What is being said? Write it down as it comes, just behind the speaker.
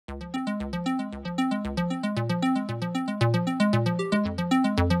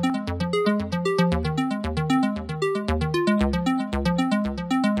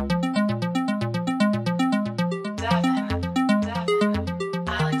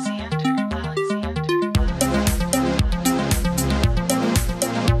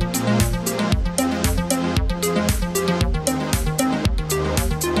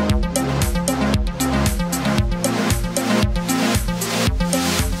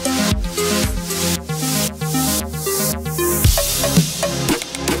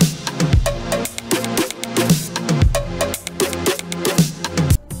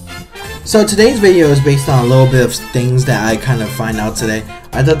So today's video is based on a little bit of things that I kind of find out today.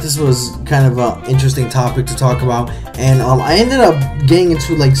 I thought this was kind of an interesting topic to talk about, and I ended up getting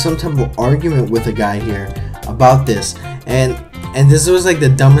into like some type of argument with a guy here about this, and this was like the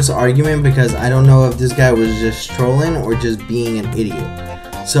dumbest argument because I don't know if this guy was just trolling or just being an idiot.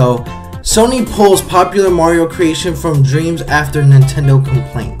 So Sony pulls popular Mario creation from Dreams after Nintendo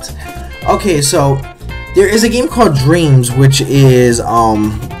complaint. Okay, so there is a game called Dreams, which is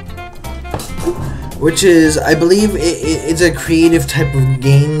I believe it's a creative type of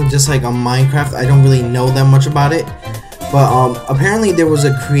game, just like on Minecraft. I don't really know that much about it, but apparently there was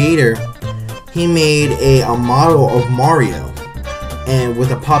a creator. He made a model of Mario, and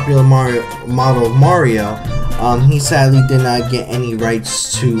with a popular model of Mario, he sadly did not get any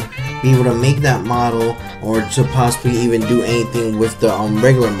rights to be able to make that model or to possibly even do anything with the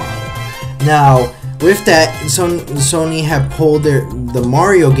regular model. Now, with that, Sony had pulled the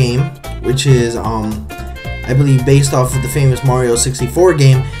Mario game, which is I believe based off of the famous Mario 64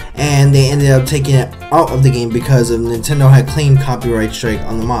 game, and they ended up taking it out of the game because Nintendo had claimed copyright strike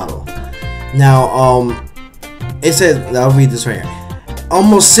on the model. Now, it says, I'll read this right here.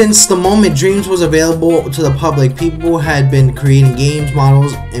 Almost since the moment Dreams was available to the public, people had been creating games,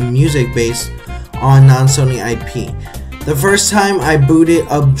 models, and music based on non-Sony IP. The first time I booted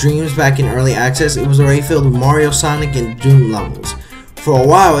up Dreams back in early access, it was already filled with Mario, Sonic, and Doom levels. For a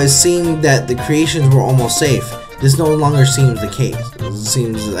while, it seemed that the creations were almost safe. This no longer seems the case. It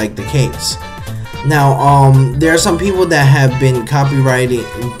seems like the case. Now, there are some people that have been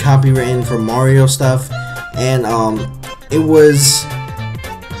copywritten for Mario stuff, and it was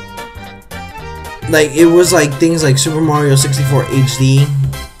like things like Super Mario 64 HD,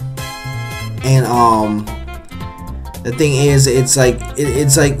 and the thing is, it's like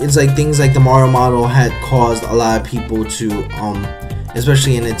things like the Mario model had caused a lot of people to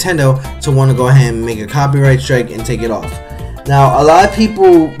especially in Nintendo, to want to go ahead and make a copyright strike and take it off. Now, a lot of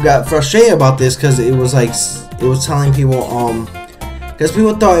people got frustrated about this because it was telling people because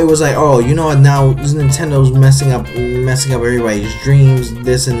people thought it was like, oh, you know what, now Nintendo's messing up everybody's dreams,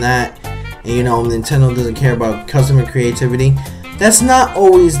 this and that, and you know, Nintendo doesn't care about customer creativity. That's not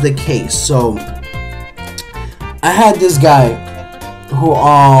always the case. So I had this guy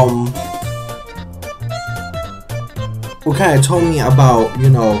who kind of told me about, you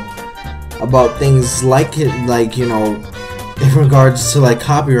know, about things like it, like, you know, in regards to like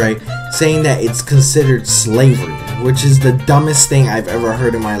copyright, saying that it's considered slavery, which is the dumbest thing I've ever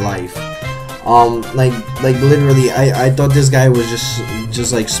heard in my life. Like literally, I thought this guy was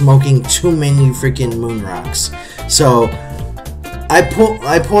just like smoking too many freaking moon rocks. So I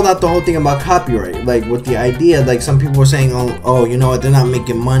pulled out the whole thing about copyright, like with the idea, like some people were saying, oh, you know what, they're not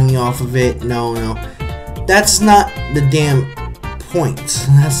making money off of it. No, that's not the damn point.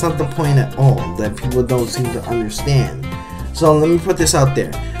 That's not the point at all, that people don't seem to understand. So let me put this out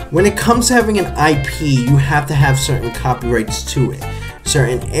there. When it comes to having an IP, you have to have certain copyrights to it.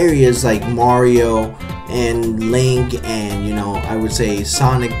 Certain areas like Mario and Link and, you know, I would say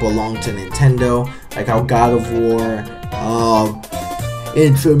Sonic belong to Nintendo, like how God of War,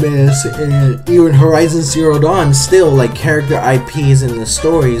 Infamous, and even Horizon Zero Dawn, still like character IPs and the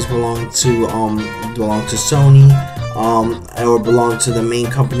stories belong to Sony, or belong to the main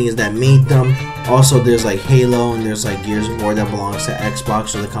companies that made them. Also, there's like Halo and there's like Gears of War that belongs to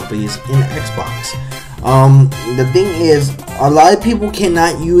Xbox, or the companies in Xbox. The thing is, a lot of people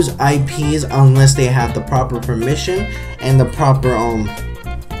cannot use IPs unless they have the proper permission and the proper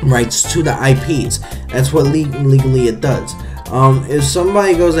rights to the IPs. That's what legally it does. If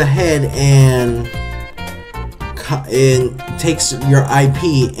somebody goes ahead and takes your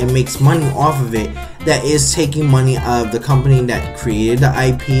IP and makes money off of it, that is taking money out of the company that created the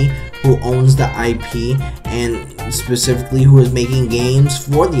IP, who owns the IP, and specifically who is making games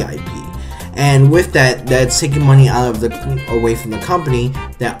for the IP. And with that, that's taking money away from the company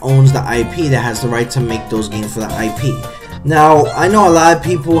that owns the IP, that has the right to make those games for the IP. Now, I know a lot of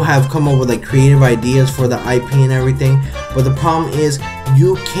people have come up with like creative ideas for the IP and everything, but the problem is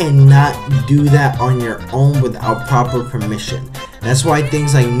you cannot do that on your own without proper permission. That's why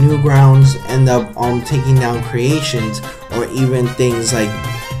things like Newgrounds end up taking down creations, or even things like,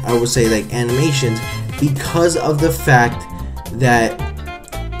 I would say, like animations, because of the fact that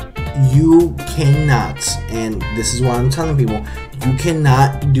you cannot, and this is what I'm telling people, you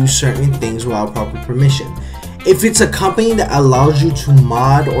cannot do certain things without proper permission. If it's a company that allows you to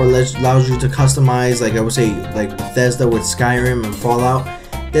mod or allows you to customize, like I would say, like Bethesda with Skyrim and Fallout,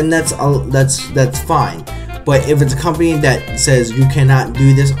 then that's fine. But if it's a company that says you cannot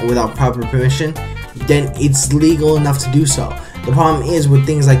do this without proper permission, then it's legal enough to do so. The problem is with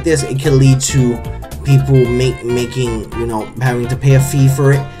things like this, it can lead to people making, you know, having to pay a fee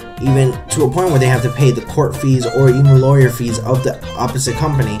for it, even to a point where they have to pay the court fees or even lawyer fees of the opposite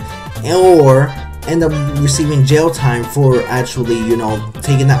company, or end up receiving jail time for actually, you know,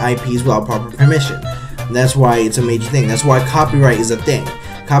 taking the IPs without proper permission. And that's why it's a major thing. That's why copyright is a thing.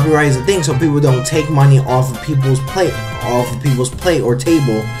 Copyright is a thing, so people don't take money off of people's plate, or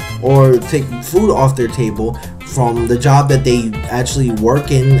table, or take food off their table from the job that they actually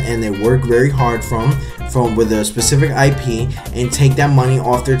work in and they work very hard from with a specific IP, and take that money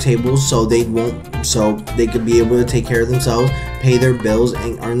off their tables so they could be able to take care of themselves, pay their bills,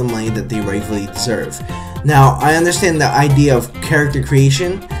 and earn the money that they rightfully deserve. Now, I understand the idea of character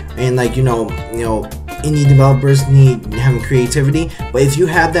creation, and like, you know, indie developers need having creativity, but if you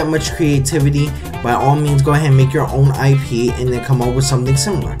have that much creativity, by all means go ahead and make your own IP and then come up with something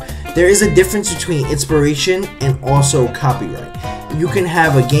similar. There is a difference between inspiration and also copyright. You can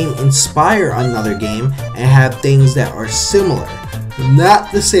have a game inspire another game and have things that are similar,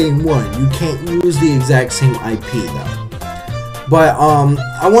 not the same one. You can't use the exact same IP though. But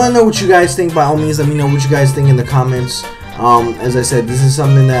I want to know what you guys think. By all means, let me know what you guys think in the comments. As I said, this is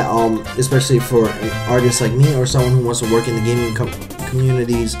something that, especially for artists like me or someone who wants to work in the gaming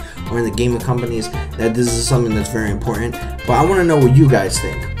communities or in the gaming companies, that this is something that's very important. But I want to know what you guys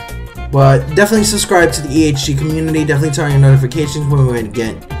think. But definitely subscribe to the EHG community. Definitely turn on your notifications when we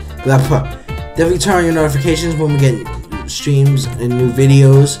get streams and new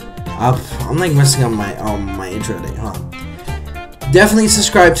videos. I'm like messing up my intro today, huh? Definitely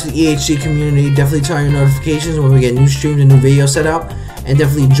subscribe to the EHG community. Definitely turn on your notifications when we get new streams and new videos set up. And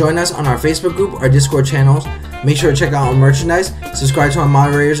definitely join us on our Facebook group, our Discord channels. Make sure to check out our merchandise, subscribe to our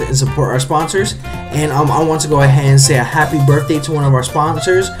moderators, and support our sponsors. And I want to go ahead and say a happy birthday to one of our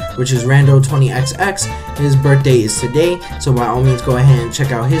sponsors, which is Rando20XX. His birthday is today, so by all means go ahead and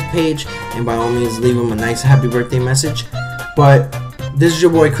check out his page, and by all means leave him a nice happy birthday message. But this is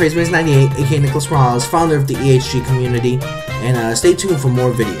your boy CrazyBase98, aka Nicholas Morales, founder of the EHG community, and stay tuned for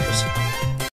more videos.